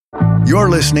You're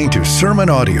listening to sermon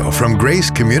audio from Grace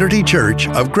Community Church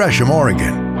of Gresham,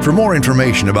 Oregon. For more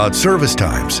information about service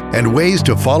times and ways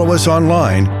to follow us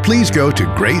online, please go to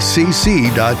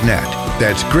gracecc.net.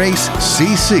 That's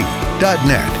gracecc.net.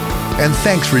 And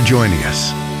thanks for joining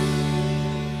us.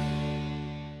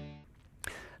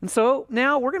 And so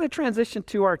now we're going to transition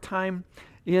to our time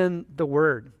in the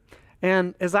Word.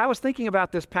 And as I was thinking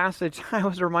about this passage, I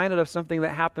was reminded of something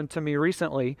that happened to me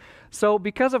recently. So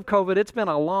because of COVID, it's been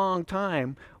a long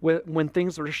time when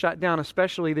things were shut down,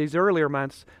 especially these earlier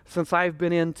months, since I've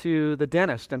been into the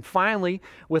dentist. And finally,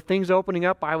 with things opening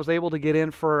up, I was able to get in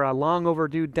for a long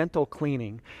overdue dental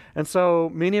cleaning. And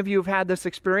so many of you have had this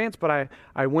experience, but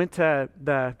I went to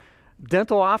the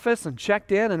dental office and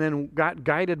checked in and then got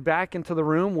guided back into the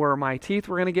room where my teeth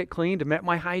were going to get cleaned, and met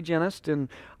my hygienist. And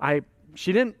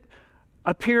she didn't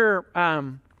appear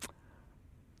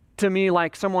to me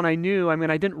like someone I knew. I mean,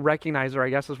 I didn't recognize her,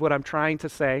 I guess is what I'm trying to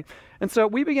say. And so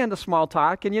we began to small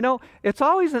talk. And it's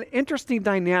always an interesting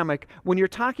dynamic when you're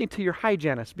talking to your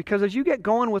hygienist, because as you get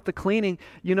going with the cleaning,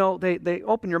 they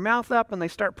open your mouth up and they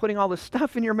start putting all this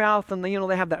stuff in your mouth, and they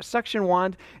have that suction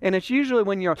wand. And it's usually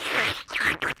when they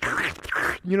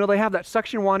have that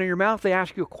suction wand in your mouth, they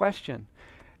ask you a question.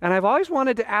 And I've always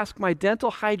wanted to ask my dental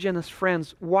hygienist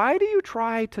friends, why do you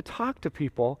try to talk to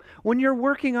people when you're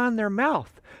working on their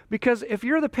mouth? Because if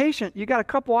you're the patient, you got a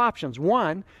couple options.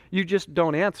 One, you just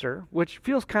don't answer, which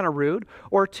feels kind of rude.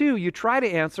 Or two, you try to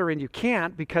answer and you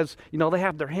can't because, they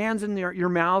have their hands in your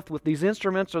mouth with these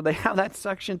instruments, or they have that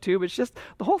suction tube. It's just,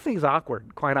 the whole thing's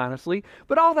awkward, quite honestly.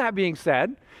 But all that being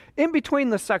said, in between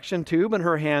the suction tube and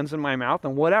her hands in my mouth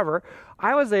and whatever,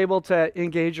 I was able to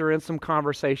engage her in some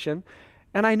conversation.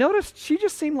 And I noticed she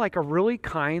just seemed like a really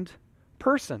kind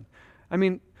person. I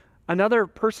mean, another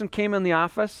person came in the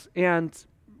office and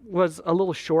was a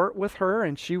little short with her,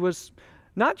 and she was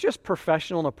not just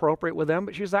professional and appropriate with them,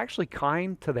 but she was actually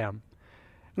kind to them.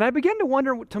 And I began to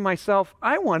wonder to myself,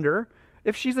 I wonder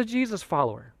if she's a Jesus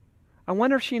follower. I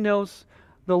wonder if she knows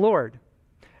the Lord.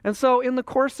 And so in the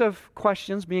course of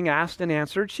questions being asked and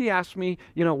answered, she asked me,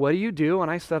 what do you do?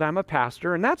 And I said, I'm a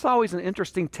pastor. And that's always an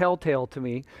interesting telltale to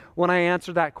me when I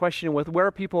answer that question with where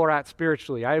people are at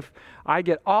spiritually. I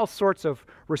get all sorts of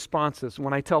responses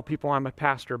when I tell people I'm a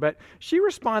pastor. But she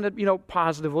responded,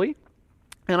 positively.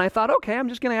 And I thought, okay, I'm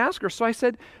just going to ask her. So I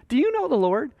said, do you know the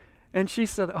Lord? And she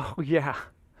said, oh, yeah,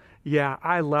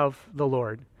 I love the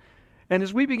Lord. And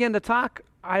as we began to talk,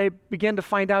 I began to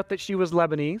find out that she was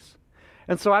Lebanese.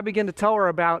 And so I began to tell her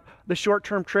about the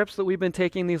short-term trips that we've been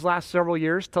taking these last several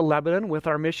years to Lebanon with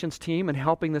our missions team and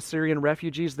helping the Syrian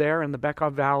refugees there in the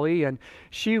Bekaa Valley. And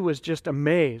she was just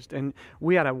amazed. And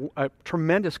we had a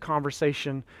tremendous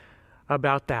conversation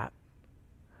about that.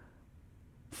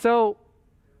 So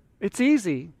it's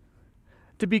easy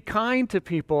to be kind to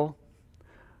people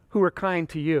who are kind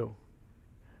to you.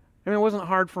 I mean, it wasn't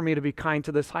hard for me to be kind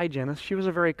to this hygienist. She was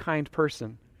a very kind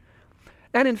person.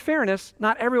 And in fairness,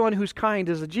 not everyone who's kind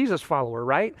is a Jesus follower,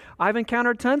 right? I've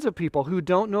encountered tons of people who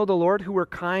don't know the Lord who are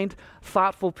kind,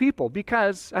 thoughtful people,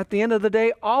 because at the end of the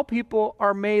day, all people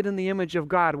are made in the image of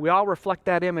God. We all reflect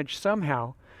that image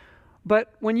somehow.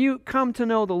 But when you come to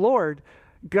know the Lord,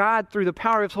 God, through the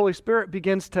power of His Holy Spirit,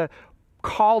 begins to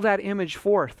call that image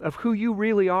forth of who you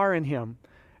really are in Him.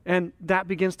 And that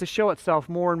begins to show itself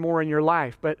more and more in your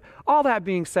life. But all that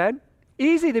being said,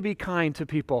 easy to be kind to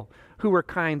people who are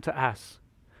kind to us.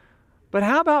 But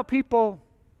how about people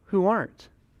who aren't?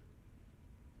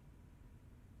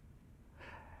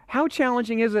 How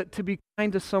challenging is it to be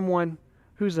kind to someone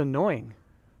who's annoying?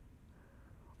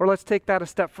 Or let's take that a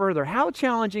step further. How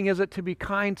challenging is it to be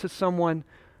kind to someone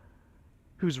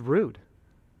who's rude,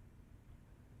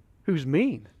 who's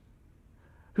mean,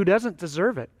 who doesn't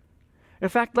deserve it? In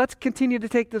fact, let's continue to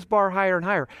take this bar higher and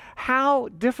higher. How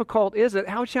difficult is it,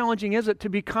 how challenging is it to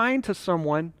be kind to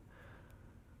someone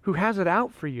who has it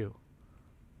out for you?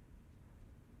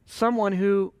 Someone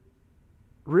who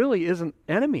really is an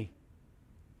enemy,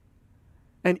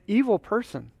 an evil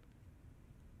person.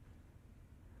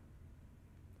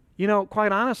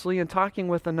 Quite honestly, in talking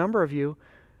with a number of you,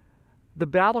 the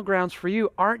battlegrounds for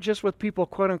you aren't just with people,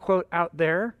 quote unquote, out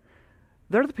there.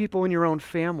 They're the people in your own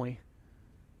family.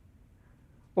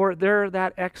 Or they're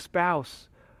that ex-spouse.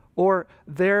 Or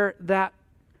they're that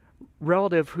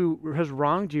relative who has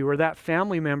wronged you, or that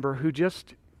family member who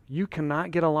just, you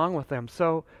cannot get along with them.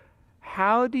 So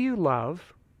how do you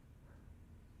love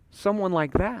someone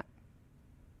like that?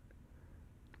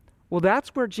 Well, that's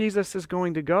where Jesus is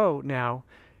going to go now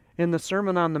in the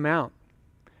Sermon on the Mount.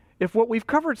 If what we've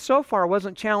covered so far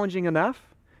wasn't challenging enough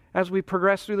as we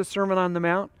progress through the Sermon on the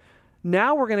Mount,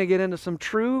 now we're going to get into some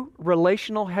true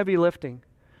relational heavy lifting.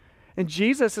 And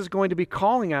Jesus is going to be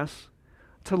calling us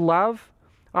to love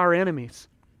our enemies.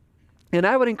 And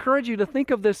I would encourage you to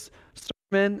think of this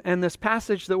sermon and this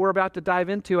passage that we're about to dive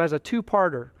into as a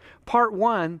two-parter. Part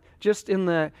one, just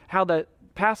in how the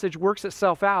passage works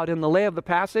itself out in the lay of the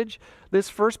passage. This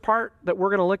first part that we're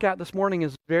going to look at this morning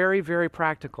is very, very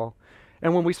practical.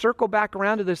 And when we circle back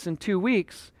around to this in 2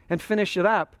 weeks and finish it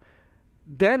up,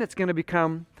 then it's going to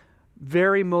become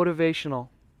very motivational.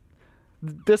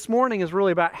 This morning is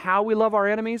really about how we love our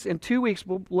enemies. In 2 weeks,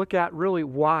 we'll look at really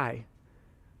why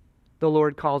the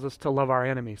Lord calls us to love our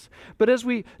enemies. But as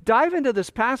we dive into this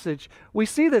passage, we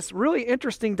see this really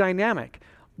interesting dynamic.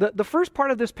 The first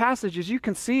part of this passage, as you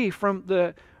can see from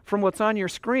what's on your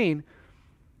screen,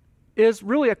 is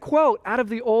really a quote out of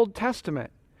the Old Testament.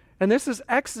 And this is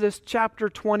Exodus chapter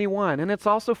 21. And it's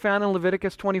also found in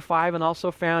Leviticus 25 and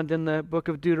also found in the book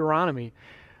of Deuteronomy.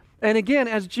 And again,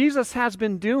 as Jesus has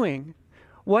been doing,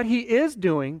 what he is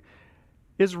doing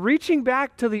is reaching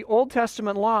back to the Old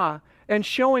Testament law and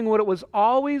showing what it was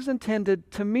always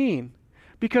intended to mean.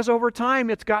 Because over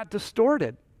time it's got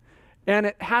distorted. And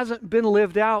it hasn't been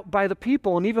lived out by the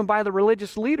people and even by the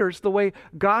religious leaders the way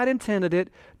God intended it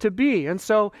to be. And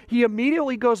so he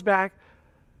immediately goes back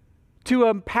to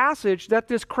a passage that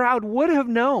this crowd would have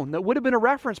known, that would have been a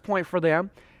reference point for them.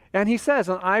 And he says,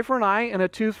 an eye for an eye and a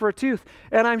tooth for a tooth.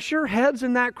 And I'm sure heads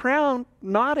in that crowd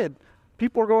nodded.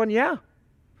 People are going, yeah.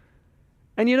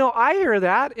 And I hear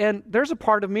that, and there's a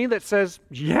part of me that says,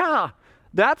 yeah,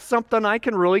 that's something I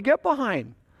can really get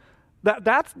behind.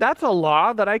 That's a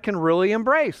law that I can really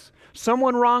embrace.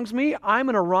 Someone wrongs me, I'm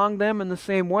going to wrong them in the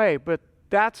same way. But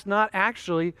that's not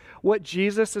actually what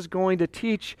Jesus is going to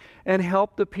teach and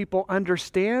help the people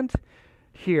understand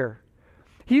here.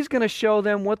 He's going to show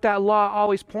them what that law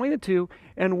always pointed to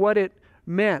and what it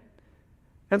meant.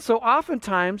 And so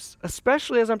oftentimes,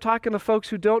 especially as I'm talking to folks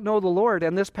who don't know the Lord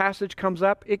and this passage comes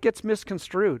up, it gets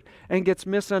misconstrued and gets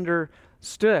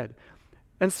misunderstood.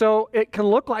 And so it can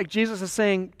look like Jesus is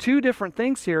saying two different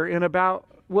things here in about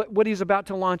what he's about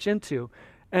to launch into.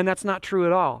 And that's not true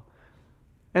at all.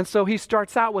 And so he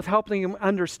starts out with helping them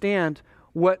understand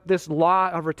what this law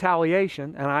of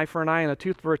retaliation, an eye for an eye and a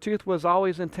tooth for a tooth, was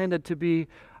always intended to be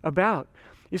about.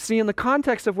 You see, in the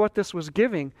context of what this was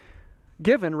given,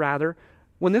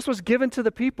 when this was given to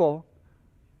the people,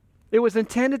 it was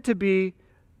intended to be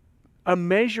a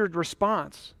measured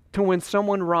response to when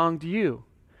someone wronged you.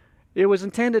 It was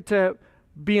intended to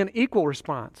be an equal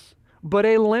response, but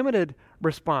a limited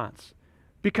response.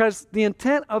 Because the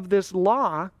intent of this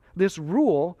law, this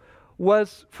rule,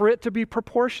 was for it to be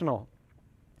proportional.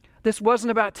 This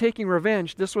wasn't about taking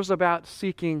revenge. This was about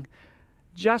seeking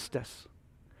justice.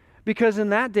 Because in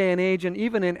that day and age, and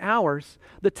even in ours,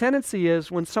 the tendency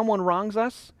is when someone wrongs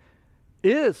us,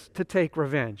 is to take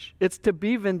revenge. It's to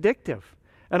be vindictive.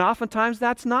 And oftentimes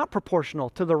that's not proportional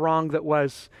to the wrong that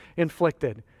was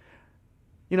inflicted.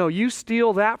 You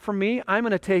steal that from me, I'm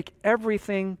going to take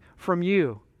everything from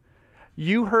you.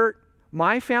 You hurt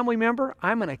my family member,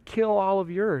 I'm going to kill all of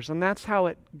yours. And that's how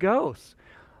it goes.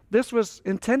 This was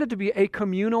intended to be a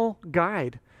communal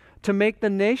guide to make the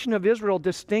nation of Israel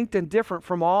distinct and different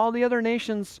from all the other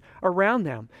nations around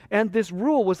them. And this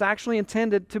rule was actually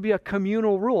intended to be a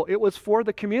communal rule. It was for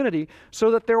the community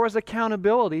so that there was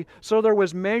accountability, so there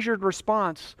was measured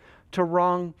response to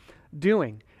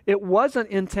wrongdoing. It wasn't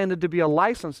intended to be a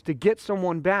license to get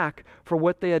someone back for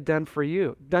what they had done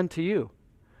to you.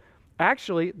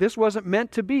 Actually, this wasn't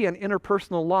meant to be an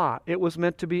interpersonal law. It was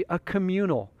meant to be a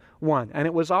communal one. And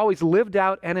it was always lived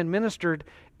out and administered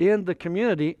in the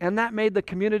community, and that made the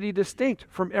community distinct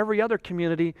from every other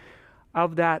community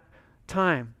of that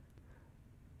time.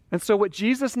 And so what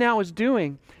Jesus now is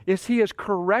doing is he is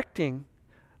correcting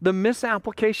the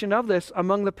misapplication of this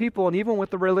among the people and even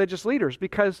with the religious leaders,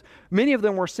 because many of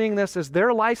them were seeing this as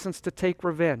their license to take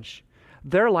revenge,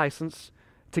 their license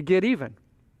to get even.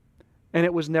 And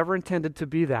it was never intended to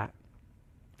be that.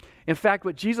 In fact,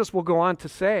 what Jesus will go on to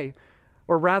say,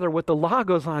 or rather what the law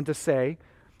goes on to say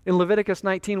in Leviticus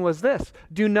 19 was this: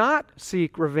 do not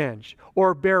seek revenge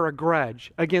or bear a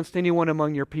grudge against anyone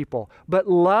among your people, but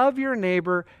love your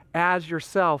neighbor as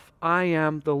yourself. I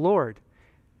am the Lord.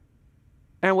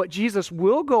 And what Jesus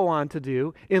will go on to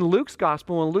do in Luke's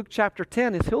gospel, in Luke chapter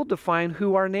 10, is he'll define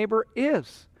who our neighbor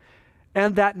is.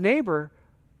 And that neighbor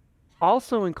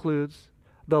also includes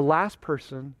the last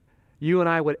person you and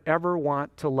I would ever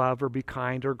want to love or be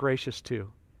kind or gracious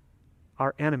to,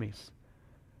 our enemies.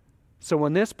 So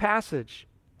when this passage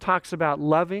talks about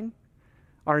loving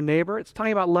our neighbor, it's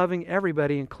talking about loving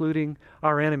everybody, including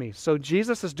our enemies. So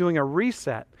Jesus is doing a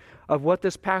reset of what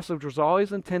this passage was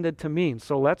always intended to mean.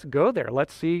 So let's go there.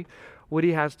 Let's see what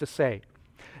he has to say.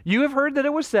 You have heard that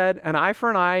it was said, an eye for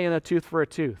an eye and a tooth for a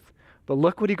tooth. But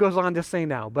look what he goes on to say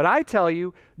now. But I tell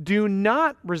you, do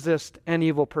not resist an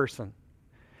evil person.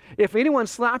 If anyone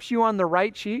slaps you on the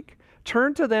right cheek,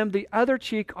 turn to them the other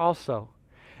cheek also.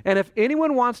 And if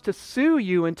anyone wants to sue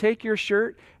you and take your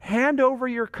shirt, hand over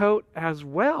your coat as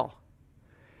well.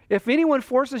 If anyone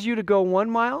forces you to go 1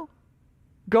 mile,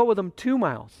 go with them 2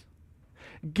 miles.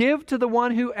 Give to the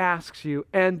one who asks you,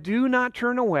 and do not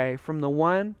turn away from the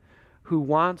one who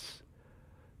wants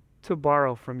to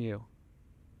borrow from you.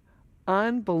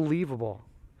 Unbelievable.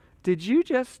 Did you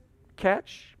just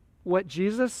catch what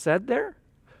Jesus said there?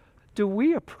 Do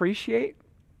we appreciate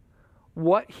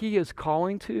what he is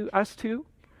calling to us to,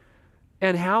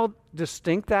 and how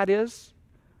distinct that is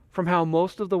from how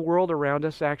most of the world around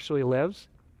us actually lives?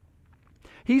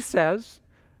 He says,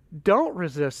 don't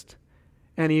resist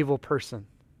an evil person.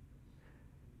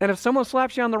 And if someone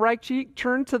slaps you on the right cheek,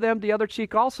 turn to them the other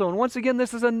cheek also. And once again,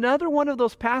 this is another one of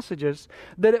those passages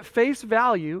that at face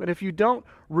value, and if you don't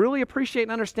really appreciate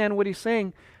and understand what he's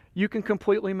saying, you can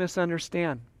completely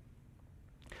misunderstand.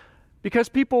 Because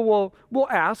people will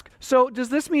ask, so does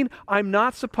this mean I'm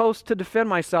not supposed to defend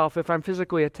myself if I'm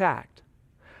physically attacked?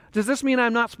 Does this mean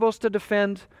I'm not supposed to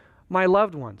defend my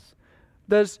loved ones?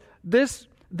 Does this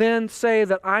then say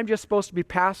that I'm just supposed to be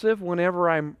passive whenever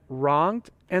I'm wronged?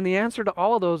 And the answer to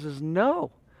all of those is no.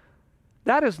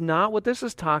 That is not what this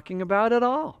is talking about at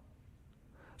all.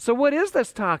 So what is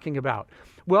this talking about?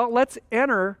 Well, let's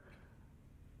enter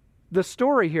the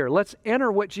story here. Let's enter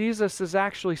what Jesus is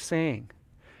actually saying.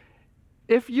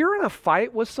 If you're in a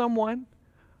fight with someone,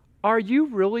 are you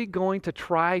really going to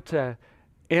try to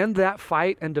end that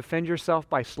fight and defend yourself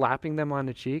by slapping them on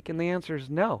the cheek? And the answer is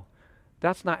no.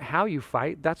 That's not how you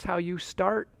fight. That's how you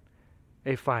start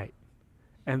a fight.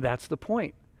 And that's the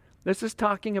point. This is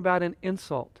talking about an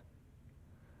insult.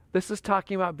 This is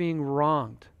talking about being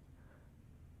wronged.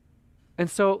 And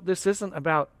so this isn't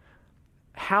about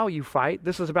how you fight.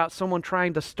 This is about someone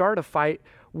trying to start a fight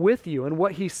with you. And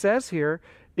what he says here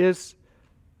is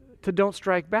to don't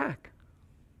strike back.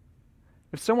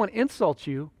 If someone insults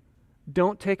you,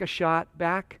 don't take a shot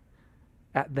back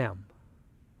at them.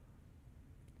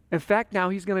 In fact, now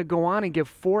he's going to go on and give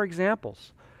 4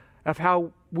 examples of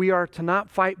how we are to not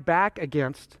fight back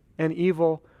against an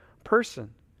evil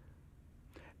person.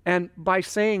 And by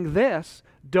saying this,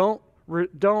 don't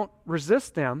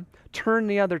resist them, turn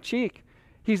the other cheek,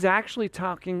 he's actually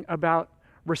talking about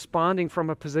responding from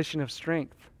a position of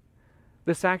strength.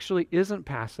 This actually isn't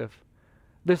passive.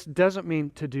 This doesn't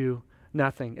mean to do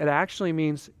nothing. It actually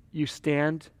means you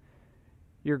stand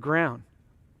your ground.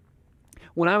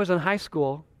 When I was in high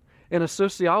school, in a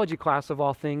sociology class of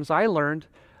all things, I learned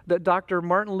that Dr.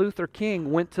 Martin Luther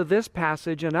King went to this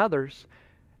passage and others,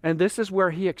 and this is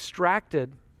where he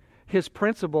extracted his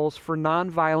principles for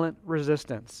nonviolent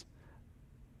resistance.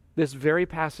 This very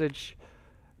passage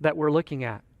that we're looking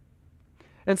at.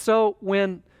 And so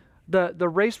when the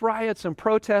race riots and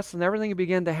protests and everything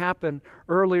began to happen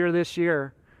earlier this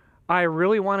year, I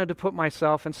really wanted to put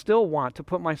myself, and still want to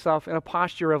put myself, in a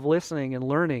posture of listening and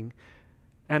learning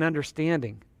and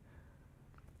understanding.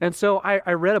 And so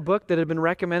I read a book that had been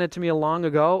recommended to me long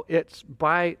ago. It's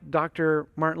by Dr.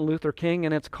 Martin Luther King,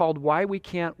 and it's called Why We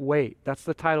Can't Wait. That's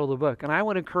the title of the book. And I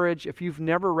would encourage, if you've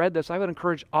never read this, I would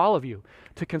encourage all of you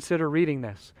to consider reading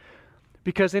this.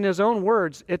 Because in his own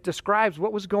words, it describes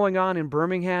what was going on in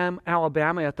Birmingham,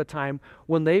 Alabama at the time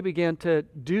when they began to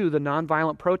do the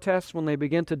nonviolent protests, when they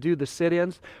began to do the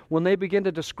sit-ins, when they began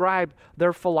to describe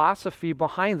their philosophy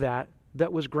behind that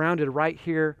was grounded right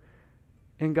here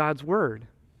in God's Word.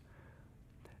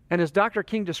 And as Dr.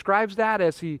 King describes that,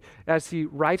 as he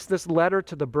writes this letter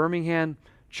to the Birmingham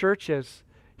churches,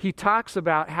 he talks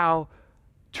about how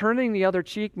turning the other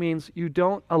cheek means you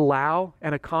don't allow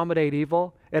and accommodate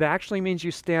evil. It actually means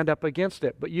you stand up against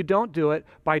it. But you don't do it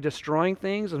by destroying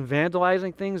things and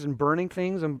vandalizing things and burning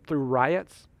things and through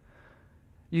riots.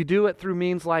 You do it through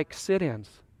means like sit-ins,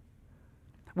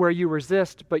 where you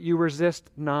resist, but you resist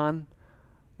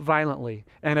non-violently.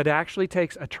 And it actually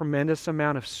takes a tremendous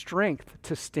amount of strength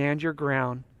to stand your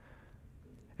ground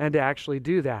and to actually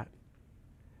do that.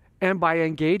 And by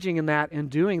engaging in that and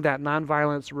doing that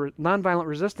nonviolent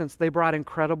resistance, they brought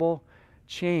incredible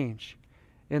change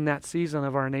in that season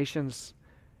of our nation's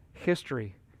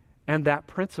history. And that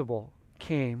principle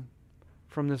came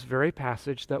from this very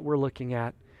passage that we're looking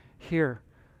at here.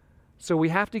 So we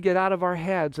have to get out of our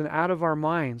heads and out of our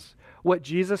minds what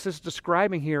Jesus is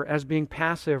describing here as being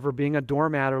passive or being a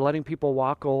doormat or letting people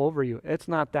walk all over you. It's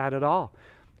not that at all.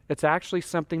 It's actually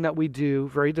something that we do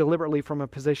very deliberately from a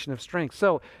position of strength.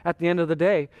 So at the end of the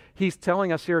day, he's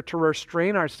telling us here to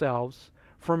restrain ourselves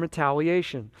from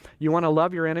retaliation. You want to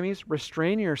love your enemies?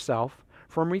 Restrain yourself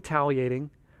from retaliating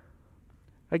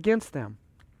against them.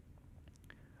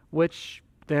 Which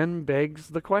then begs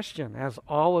the question, as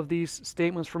all of these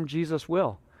statements from Jesus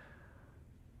will.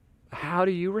 How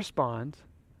do you respond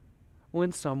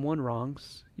when someone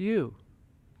wrongs you?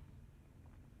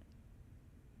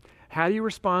 How do you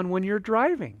respond when you're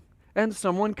driving and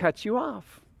someone cuts you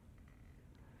off?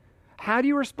 How do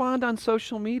you respond on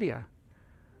social media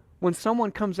when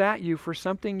someone comes at you for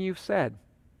something you've said?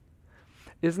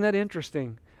 Isn't that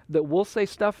interesting that we'll say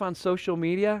stuff on social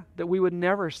media that we would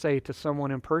never say to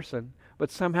someone in person,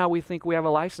 but somehow we think we have a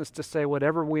license to say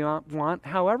whatever we want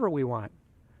however we want?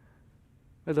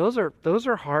 Those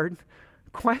are hard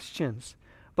questions.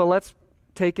 But let's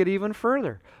take it even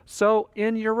further. So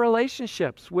in your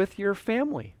relationships with your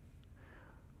family,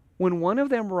 when one of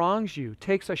them wrongs you,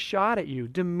 takes a shot at you,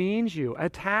 demeans you,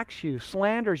 attacks you,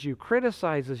 slanders you,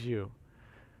 criticizes you,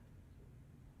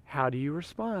 how do you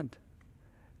respond?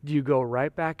 Do you go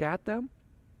right back at them?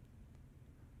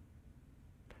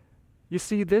 You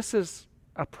see, this is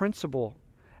a principle,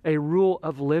 a rule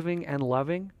of living and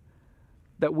loving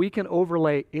that we can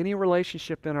overlay any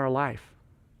relationship in our life.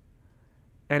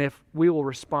 And if we will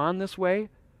respond this way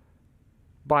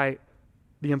by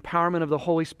the empowerment of the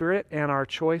Holy Spirit and our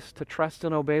choice to trust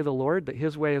and obey the Lord, that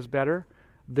His way is better,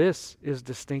 this is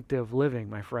distinctive living,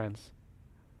 my friends.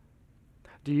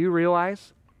 Do you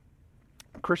realize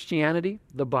Christianity,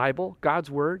 the Bible, God's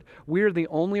Word, we are the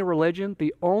only religion,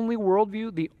 the only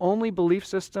worldview, the only belief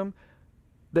system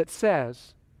that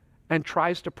says and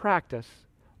tries to practice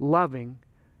loving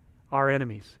our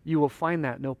enemies. You will find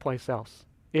that no place else.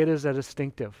 It is a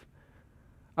distinctive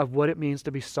of what it means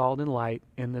to be salt and light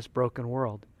in this broken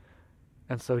world.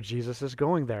 And so Jesus is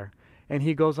going there. And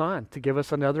He goes on to give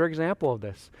us another example of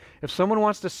this. If someone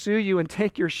wants to sue you and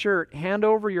take your shirt, hand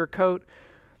over your coat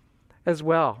as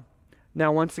well.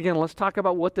 Now, once again, let's talk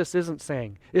about what this isn't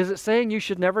saying. Is it saying you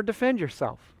should never defend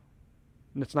yourself?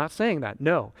 And it's not saying that,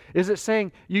 no. Is it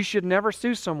saying you should never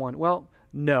sue someone? Well,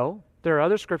 no. There are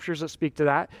other scriptures that speak to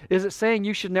that. Is it saying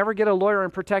you should never get a lawyer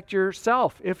and protect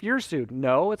yourself if you're sued?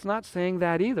 No, it's not saying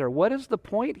that either. What is the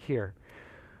point here?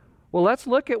 Well, let's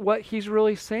look at what He's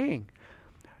really saying.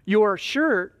 Your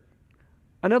shirt,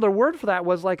 another word for that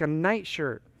was like a night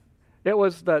shirt. It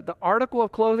was the article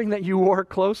of clothing that you wore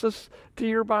closest to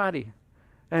your body,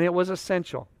 and it was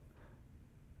essential.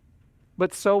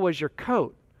 But so was your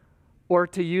coat, or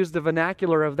to use the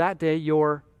vernacular of that day,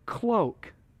 your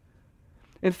cloak.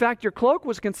 In fact, your cloak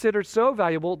was considered so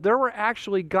valuable, there were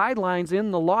actually guidelines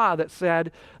in the law that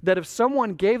said that if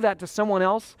someone gave that to someone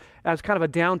else as kind of a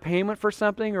down payment for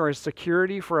something or as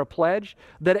security for a pledge,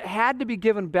 that it had to be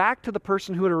given back to the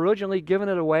person who had originally given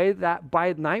it away that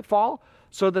by nightfall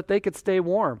so that they could stay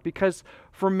warm. Because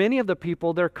for many of the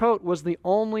people, their coat was the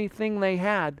only thing they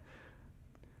had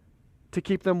to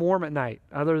keep them warm at night,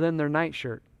 other than their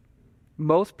nightshirt.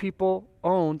 Most people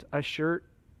owned a shirt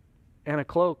and a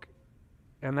cloak,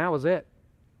 and that was it.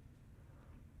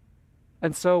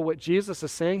 And so what Jesus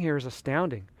is saying here is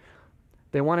astounding.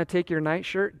 They want to take your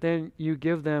nightshirt, then you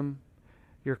give them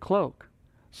your cloak.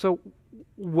 So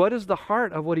what is the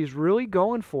heart of what He's really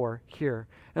going for here?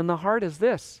 And the heart is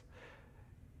this,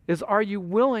 is are you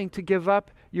willing to give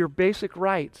up your basic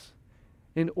rights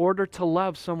in order to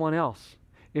love someone else,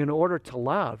 in order to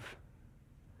love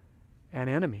an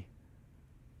enemy?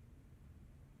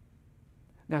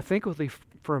 Now think with me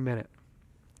for a minute.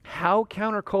 How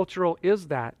countercultural is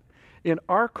that in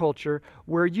our culture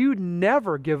where you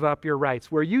never give up your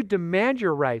rights, where you demand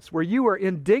your rights, where you are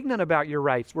indignant about your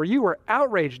rights, where you are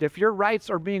outraged if your rights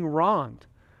are being wronged?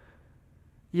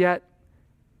 Yet,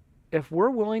 if we're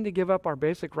willing to give up our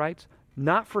basic rights,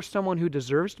 not for someone who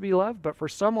deserves to be loved, but for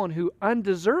someone who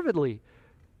undeservedly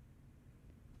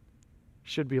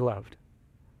should be loved,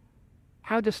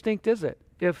 how distinct is it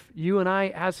if you and I,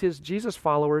 as His Jesus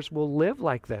followers, will live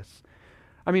like this?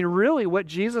 I mean, really, what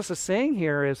Jesus is saying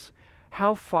here is,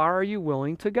 how far are you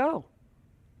willing to go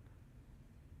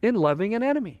in loving an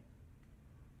enemy?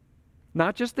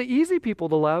 Not just the easy people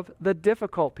to love, the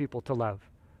difficult people to love.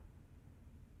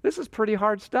 This is pretty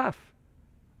hard stuff.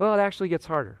 Well, it actually gets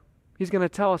harder. He's going to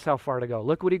tell us how far to go.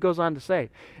 Look what He goes on to say.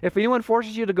 If anyone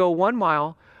forces you to go 1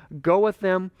 mile, go with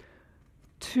them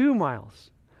 2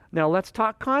 miles. Now, let's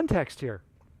talk context here.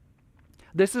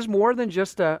 This is more than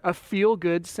just a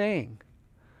feel-good saying.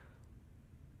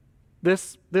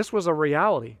 This was a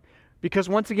reality. Because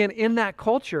once again, in that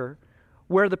culture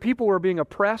where the people were being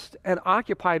oppressed and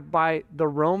occupied by the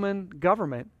Roman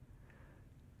government,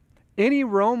 any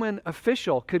Roman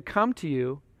official could come to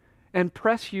you and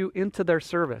press you into their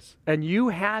service. And you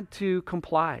had to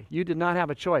comply. You did not have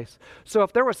a choice. So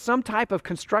if there was some type of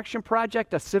construction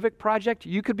project, a civic project,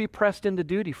 you could be pressed into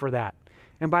duty for that.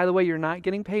 And by the way, you're not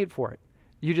getting paid for it.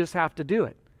 You just have to do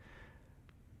it.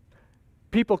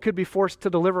 People could be forced to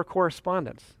deliver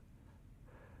correspondence.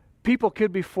 People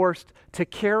could be forced to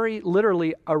carry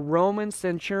literally a Roman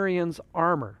centurion's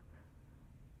armor.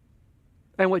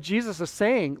 And what Jesus is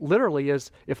saying literally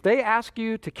is, if they ask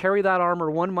you to carry that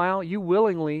armor 1 mile, you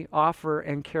willingly offer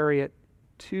and carry it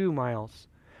 2 miles.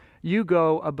 You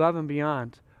go above and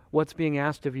beyond what's being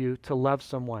asked of you to love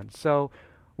someone. So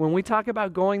when we talk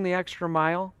about going the extra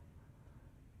mile,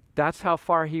 that's how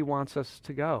far he wants us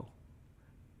to go.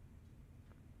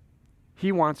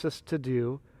 He wants us to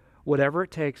do whatever it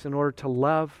takes in order to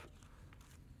love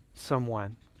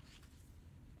someone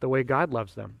the way God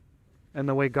loves them and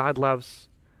the way God loves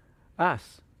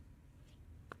us.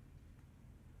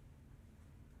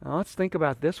 Now let's think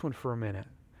about this one for a minute.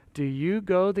 Do you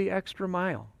go the extra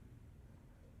mile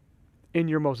in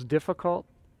your most difficult,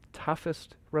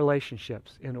 toughest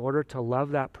relationships in order to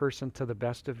love that person to the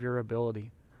best of your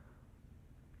ability?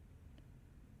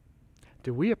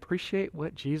 Do we appreciate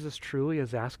what Jesus truly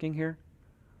is asking here?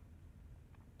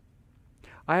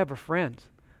 I have a friend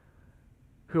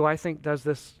who I think does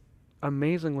this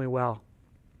amazingly well.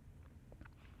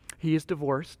 He is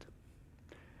divorced,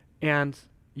 and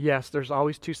yes, there's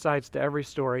always 2 sides to every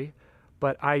story,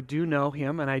 but I do know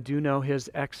him and I do know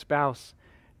his ex-spouse,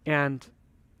 and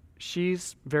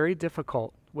she's very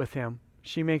difficult with him.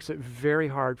 She makes it very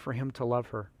hard for him to love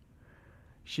her.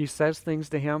 She says things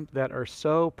to him that are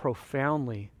so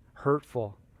profoundly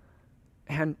hurtful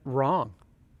and wrong.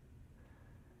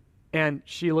 And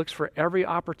she looks for every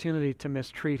opportunity to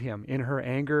mistreat him in her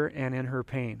anger and in her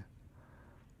pain.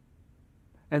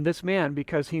 And this man,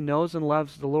 because he knows and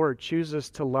loves the Lord, chooses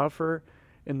to love her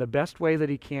in the best way that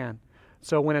he can.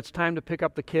 So when it's time to pick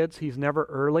up the kids, he's never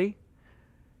early.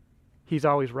 He's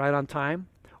always right on time.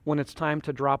 When it's time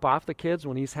to drop off the kids,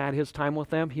 when he's had his time with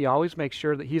them, he always makes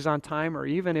sure that he's on time, or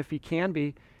even if he can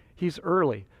be, he's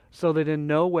early, so that in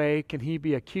no way can he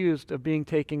be accused of being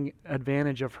taking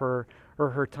advantage of her or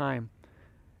her time.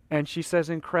 And she says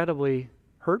incredibly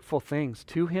hurtful things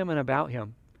to him and about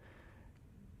him.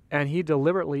 And he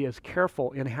deliberately is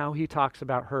careful in how he talks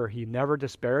about her. He never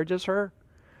disparages her.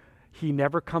 He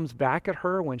never comes back at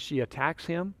her when she attacks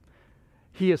him.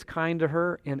 He is kind to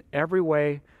her in every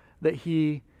way that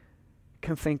he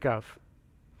can think of.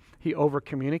 He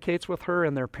over-communicates with her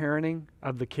in their parenting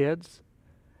of the kids,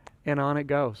 and on it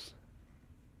goes.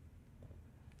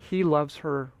 He loves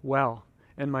her well.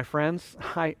 And my friends,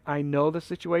 I know the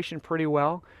situation pretty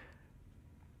well,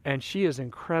 and she is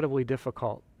incredibly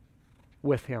difficult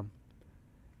with him.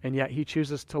 And yet he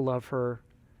chooses to love her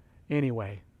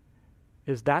anyway.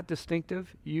 Is that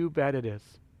distinctive? You bet it is.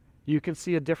 You can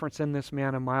see a difference in this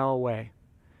man a mile away.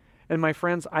 And my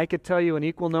friends, I could tell you an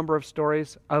equal number of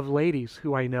stories of ladies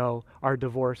who I know are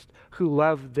divorced, who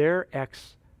love their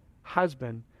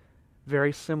ex-husband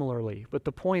very similarly. But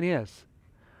the point is,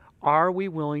 are we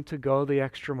willing to go the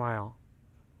extra mile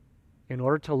in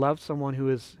order to love someone who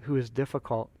is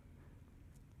difficult?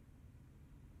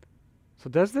 So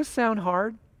does this sound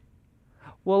hard?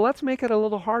 Well, let's make it a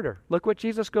little harder. Look what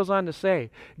Jesus goes on to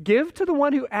say. Give to the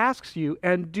one who asks you,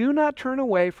 and do not turn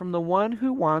away from the one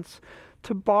who wants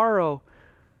to borrow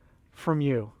from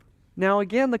you. Now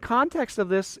again, the context of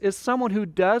this is someone who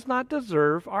does not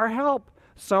deserve our help,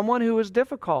 someone who is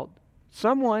difficult,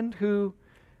 someone who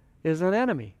is an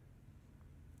enemy.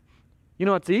 You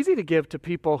know, it's easy to give to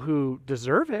people who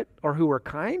deserve it, or who are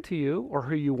kind to you, or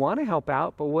who you want to help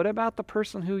out, but what about the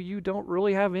person who you don't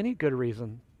really have any good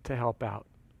reason to help out?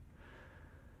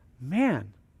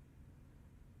 Man,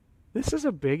 this is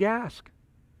a big ask.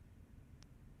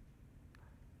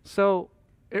 So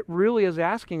it really is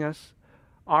asking us,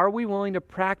 are we willing to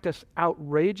practice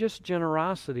outrageous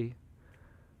generosity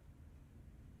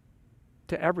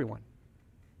to everyone?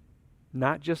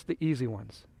 Not just the easy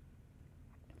ones,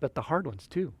 but the hard ones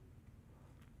too.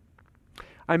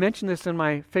 I mentioned this in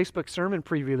my Facebook sermon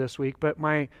preview this week, but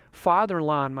my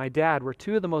father-in-law and my dad were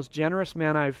 2 of the most generous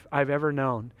men I've ever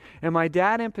known. And my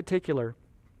dad in particular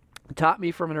taught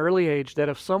me from an early age that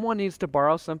if someone needs to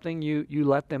borrow something, you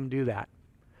let them do that.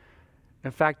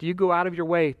 In fact, you go out of your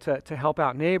way to help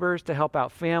out neighbors, to help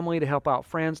out family, to help out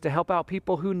friends, to help out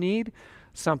people who need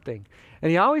something.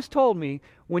 And he always told me,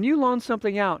 when you loan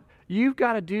something out, you've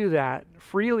got to do that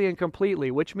freely and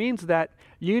completely, which means that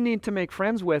you need to make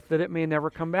friends with that it may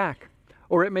never come back.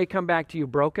 Or it may come back to you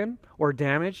broken or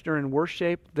damaged or in worse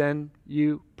shape than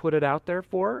you put it out there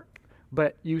for,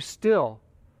 but you still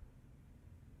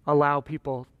allow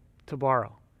people to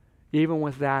borrow, even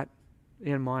with that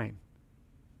in mind.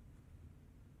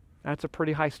 That's a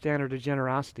pretty high standard of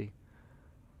generosity.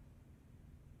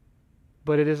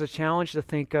 But it is a challenge to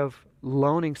think of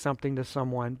loaning something to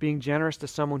someone, being generous to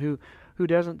someone who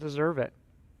doesn't deserve it.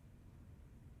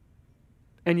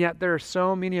 And yet there are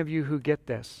so many of you who get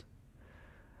this.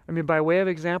 I mean, by way of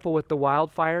example, with the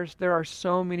wildfires, there are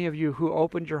so many of you who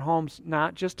opened your homes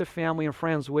not just to family and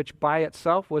friends, which by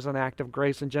itself was an act of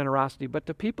grace and generosity, but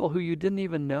to people who you didn't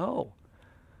even know,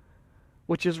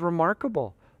 which is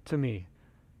remarkable to me.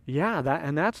 Yeah,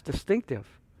 that's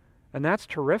distinctive, and that's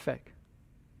terrific.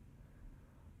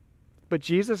 But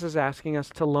Jesus is asking us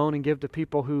to loan and give to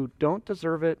people who don't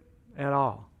deserve it at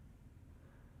all.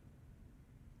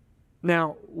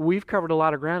 Now, we've covered a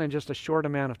lot of ground in just a short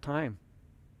amount of time.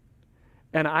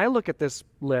 And I look at this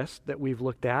list that we've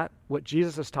looked at, what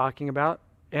Jesus is talking about,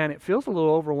 and it feels a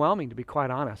little overwhelming, to be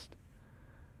quite honest.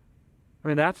 I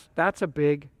mean, that's a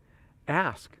big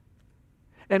ask.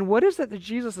 And what is it that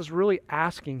Jesus is really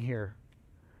asking here?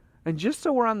 And just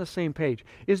so we're on the same page,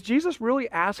 is Jesus really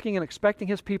asking and expecting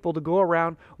his people to go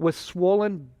around with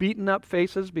swollen, beaten up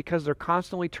faces because they're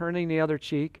constantly turning the other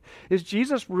cheek? Is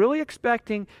Jesus really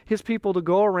expecting his people to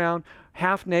go around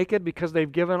half naked because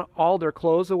they've given all their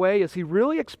clothes away? Is he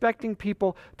really expecting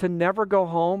people to never go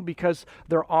home because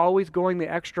they're always going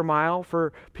the extra mile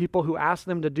for people who ask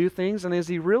them to do things? And is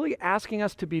he really asking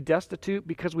us to be destitute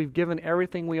because we've given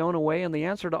everything we own away? And the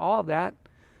answer to all of that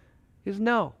is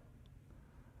no.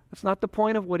 That's not the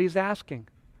point of what he's asking.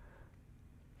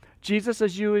 Jesus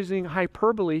is using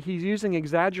hyperbole. He's using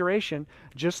exaggeration,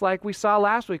 just like we saw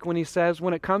last week when he says,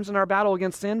 when it comes in our battle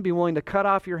against sin, be willing to cut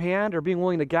off your hand or being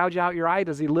willing to gouge out your eye.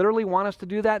 Does he literally want us to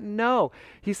do that? No.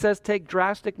 He says take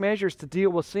drastic measures to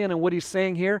deal with sin. And what he's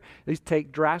saying here is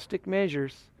take drastic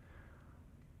measures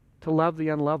to love the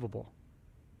unlovable,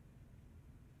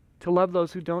 to love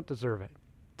those who don't deserve it,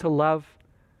 to love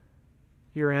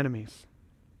your enemies.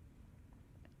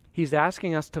 He's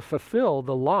asking us to fulfill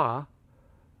the law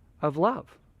of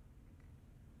love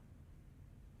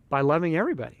by loving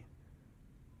everybody.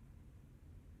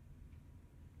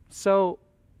 So,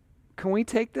 can we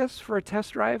take this for a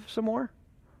test drive some more?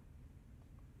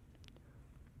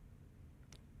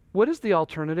 What is the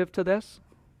alternative to this?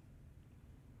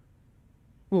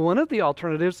 Well, one of the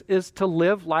alternatives is to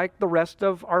live like the rest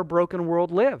of our broken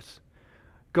world lives.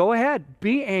 Go ahead,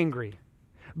 be angry,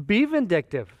 be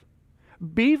vindictive,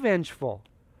 be vengeful.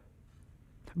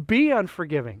 Be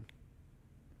unforgiving.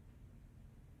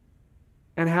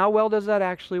 And how well does that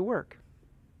actually work?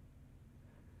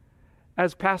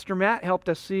 As Pastor Matt helped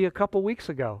us see a couple weeks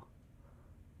ago,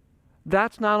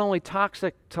 that's not only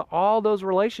toxic to all those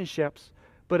relationships,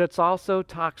 but it's also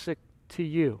toxic to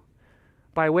you.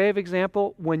 By way of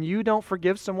example, when you don't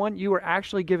forgive someone, you are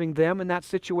actually giving them in that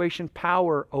situation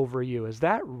power over you. Is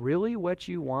that really what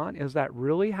you want? Is that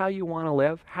really how you want to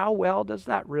live? How well does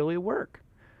that really work?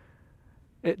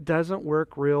 It doesn't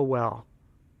work real well.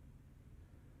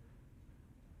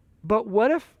 But what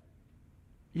if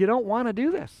you don't want to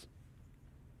do this?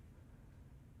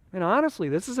 And honestly,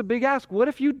 this is a big ask. What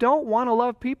if you don't want to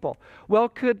love people? Well,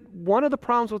 could one of the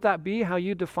problems with that be how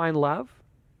you define love?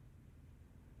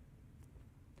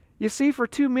 You see, for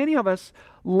too many of us,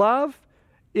 love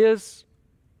is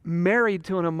married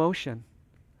to an emotion.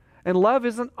 And love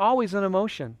isn't always an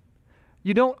emotion.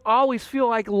 You don't always feel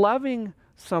like loving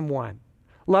someone.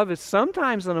 Love is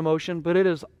sometimes an emotion, but it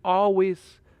is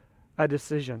always a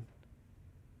decision.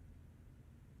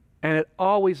 And it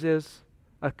always is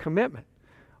a commitment,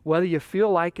 whether you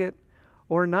feel like it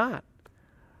or not.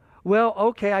 Well,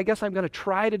 okay, I guess I'm going to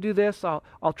try to do this.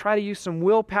 I'll try to use some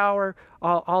willpower.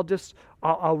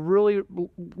 I'll really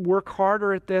work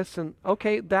harder at this. And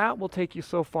okay, that will take you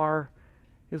so far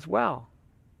as well.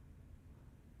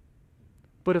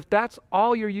 But if that's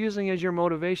all you're using as your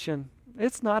motivation,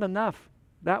 it's not enough.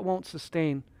 That won't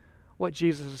sustain what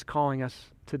Jesus is calling us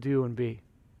to do and be.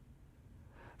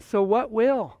 So what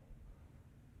will?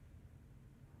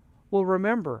 Well,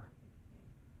 remember,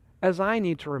 as I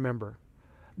need to remember,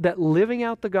 that living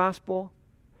out the gospel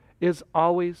is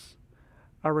always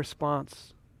a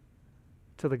response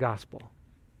to the gospel.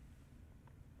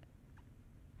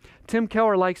 Tim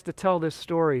Keller likes to tell this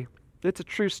story. It's a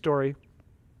true story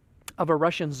of a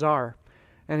Russian czar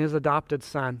and his adopted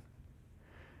son.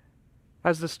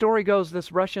 As the story goes,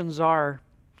 this Russian czar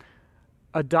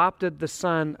adopted the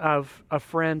son of a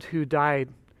friend who died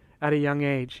at a young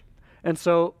age. And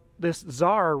so this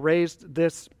czar raised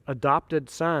this adopted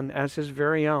son as his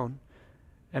very own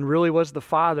and really was the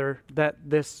father that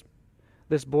this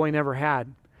boy never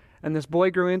had. And this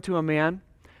boy grew into a man,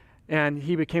 And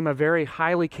he became a very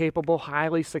highly capable,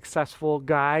 highly successful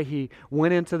guy. He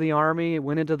went into the army,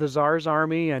 went into the Tsar's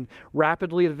army, and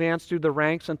rapidly advanced through the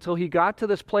ranks until he got to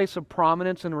this place of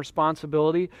prominence and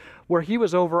responsibility where he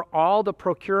was over all the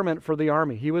procurement for the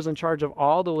army. He was in charge of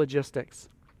all the logistics.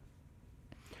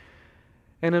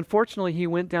 And unfortunately, he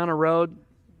went down a road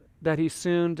that he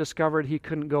soon discovered he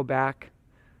couldn't go back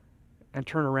and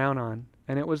turn around on.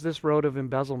 And it was this road of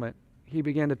embezzlement. He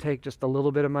began to take just a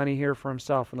little bit of money here for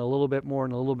himself and a little bit more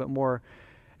and a little bit more.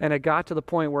 And it got to the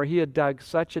point where he had dug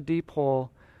such a deep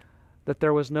hole that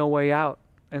there was no way out.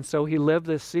 And so he lived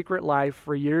this secret life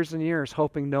for years and years,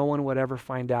 hoping no one would ever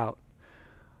find out.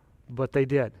 But they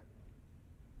did.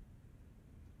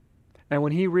 And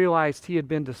when he realized he had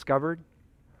been discovered,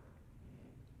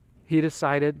 he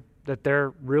decided that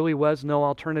there really was no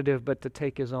alternative but to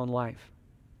take his own life.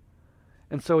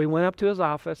 And so he went up to his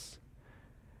office,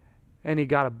 and he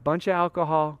got a bunch of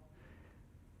alcohol,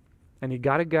 and he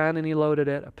got a gun and he loaded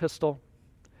it, a pistol,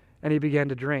 and he began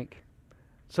to drink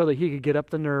so that he could get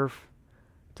up the nerve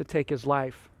to take his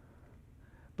life.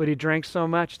 But he drank so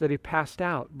much that he passed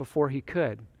out before he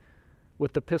could,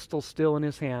 with the pistol still in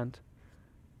his hand,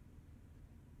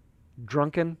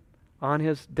 drunken on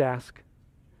his desk,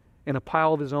 in a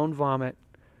pile of his own vomit,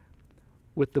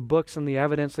 with the books and the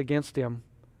evidence against him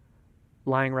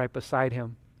lying right beside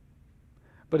him.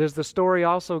 But as the story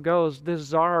also goes, this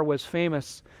czar was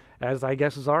famous, as I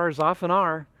guess czars often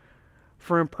are,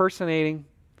 for impersonating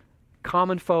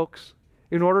common folks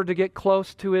in order to get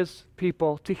close to his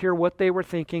people, to hear what they were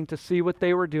thinking, to see what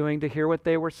they were doing, to hear what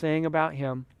they were saying about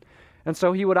him. And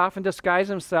so he would often disguise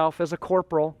himself as a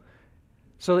corporal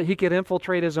so that he could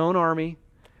infiltrate his own army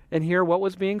and hear what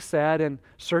was being said and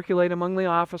circulate among the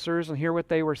officers and hear what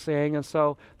they were saying. And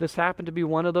so this happened to be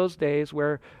one of those days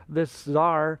where this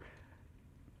czar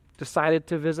decided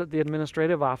to visit the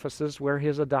administrative offices where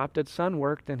his adopted son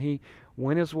worked, and he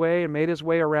went his way and made his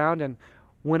way around and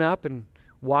went up and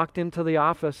walked into the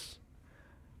office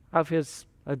of his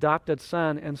adopted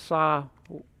son and saw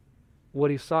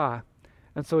what he saw.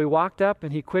 And so he walked up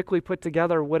and he quickly put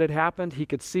together what had happened. He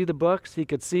could see the books. He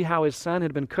could see how his son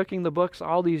had been cooking the books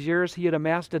all these years. He had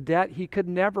amassed a debt he could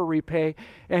never repay.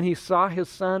 And he saw his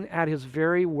son at his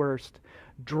very worst,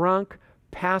 drunk,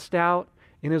 passed out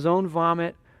in his own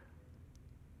vomit,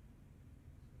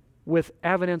 with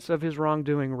evidence of his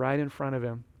wrongdoing right in front of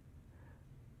him.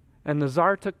 And the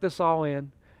czar took this all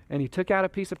in, and he took out a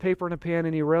piece of paper and a pen,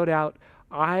 and he wrote out,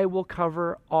 "I will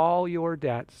cover all your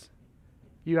debts.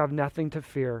 You have nothing to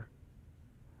fear.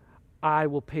 I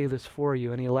will pay this for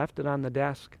you." And he left it on the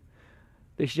desk.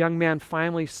 This young man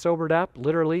finally sobered up,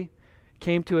 literally,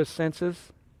 came to his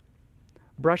senses,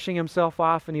 brushing himself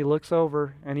off, and he looks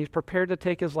over, and he's prepared to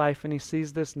take his life, and he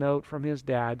sees this note from his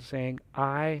dad saying,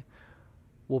 "I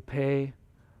will pay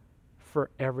for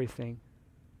everything."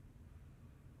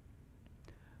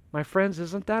 My friends,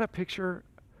 isn't that a picture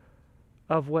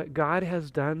of what God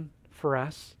has done for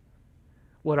us?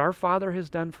 What our Father has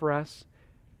done for us?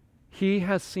 He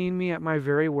has seen me at my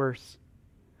very worst.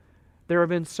 There have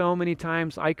been so many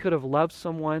times I could have loved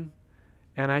someone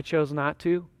and I chose not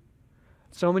to.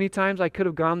 So many times I could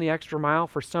have gone the extra mile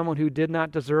for someone who did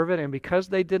not deserve it, and because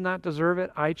they did not deserve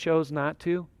it, I chose not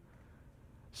to.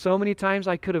 So many times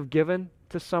I could have given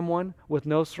to someone with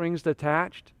no strings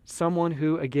attached, someone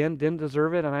who, again, didn't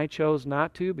deserve it, and I chose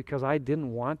not to because I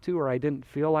didn't want to or I didn't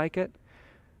feel like it.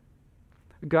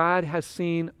 God has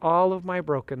seen all of my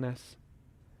brokenness,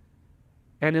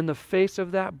 and in the face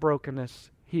of that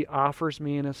brokenness, He offers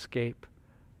me an escape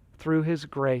through His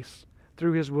grace,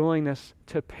 through His willingness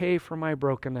to pay for my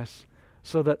brokenness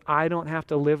so that I don't have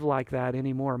to live like that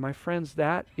anymore. My friends,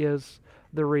 that is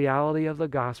the reality of the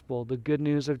gospel, the good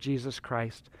news of Jesus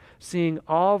Christ. Seeing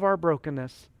all of our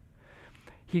brokenness,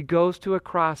 He goes to a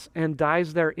cross and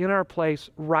dies there in our place,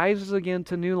 rises again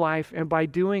to new life, and by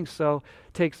doing so,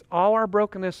 takes all our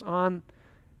brokenness on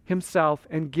Himself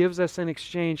and gives us in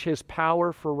exchange His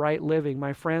power for right living.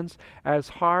 My friends, as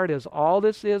hard as all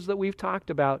this is that we've talked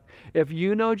about, if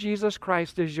you know Jesus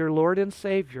Christ as your Lord and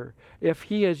Savior, if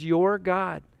He is your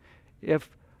God, if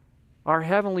our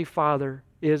Heavenly Father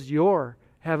is your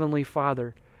Heavenly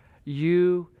Father,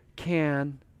 you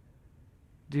can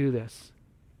do this.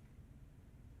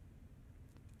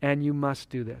 And you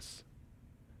must do this.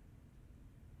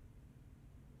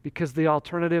 Because the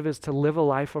alternative is to live a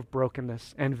life of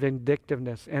brokenness and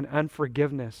vindictiveness and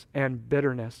unforgiveness and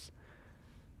bitterness.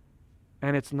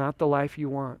 And it's not the life you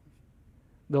want.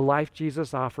 The life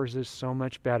Jesus offers is so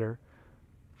much better.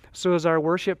 So as our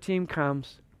worship team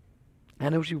comes,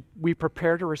 and as we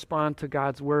prepare to respond to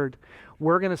God's Word,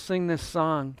 we're going to sing this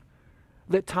song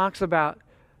that talks about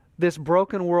this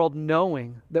broken world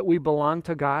knowing that we belong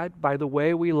to God by the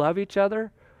way we love each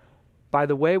other, by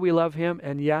the way we love Him,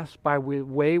 and yes, by the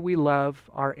way we love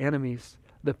our enemies,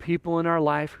 the people in our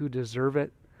life who deserve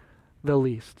it the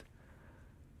least.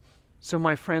 So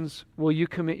my friends, will you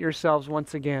commit yourselves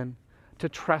once again to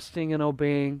trusting and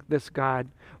obeying this God?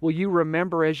 Will you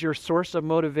remember as your source of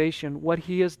motivation what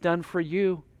He has done for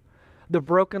you, the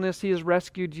brokenness He has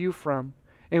rescued you from,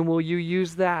 and will you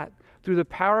use that through the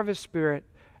power of His Spirit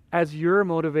as your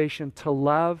motivation to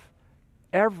love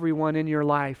everyone in your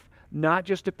life, not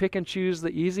just to pick and choose the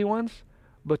easy ones,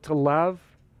 but to love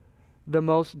the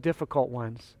most difficult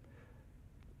ones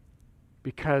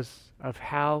because of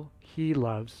how He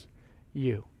loves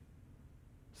you.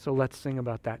 So let's sing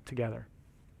about that together.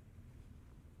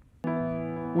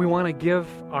 We want to give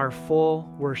our full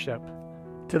worship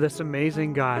to this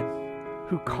amazing God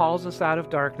who calls us out of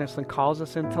darkness and calls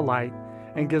us into light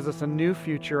and gives us a new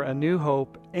future, a new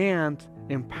hope, and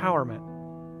empowerment.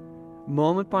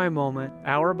 Moment by moment,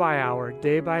 hour by hour,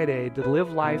 day by day, to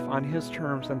live life on His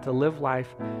terms and to live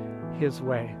life His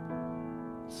way.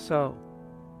 So,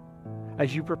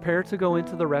 as you prepare to go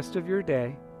into the rest of your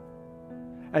day,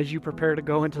 as you prepare to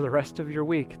go into the rest of your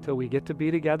week till we get to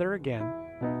be together again,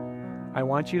 I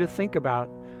want you to think about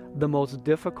the most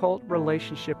difficult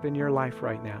relationship in your life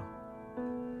right now.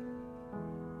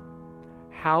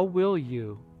 How will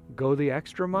you go the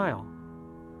extra mile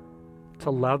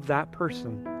to love that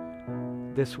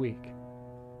person this week?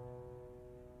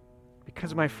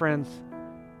 Because, my friends,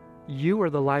 you are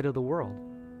the light of the world.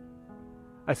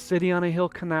 A city on a hill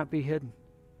cannot be hidden.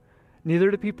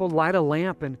 Neither do people light a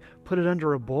lamp and put it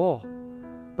under a bowl,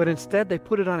 but instead they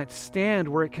put it on its stand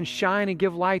where it can shine and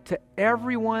give light to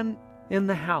everyone in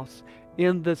the house.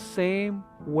 In the same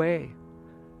way,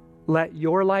 let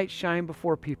your light shine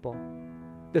before people,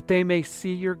 that they may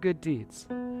see your good deeds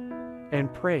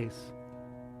and praise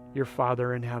your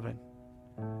Father in heaven.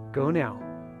 Go now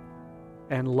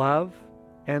and love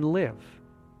and live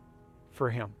for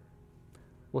Him.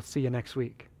 We'll see you next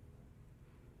week.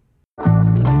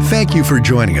 Thank you for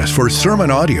joining us for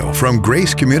sermon audio from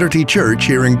Grace Community Church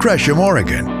here in Gresham,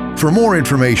 Oregon. For more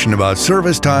information about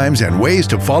service times and ways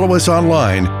to follow us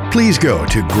online, please go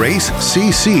to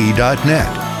gracecc.net.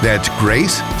 That's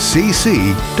gracecc.net.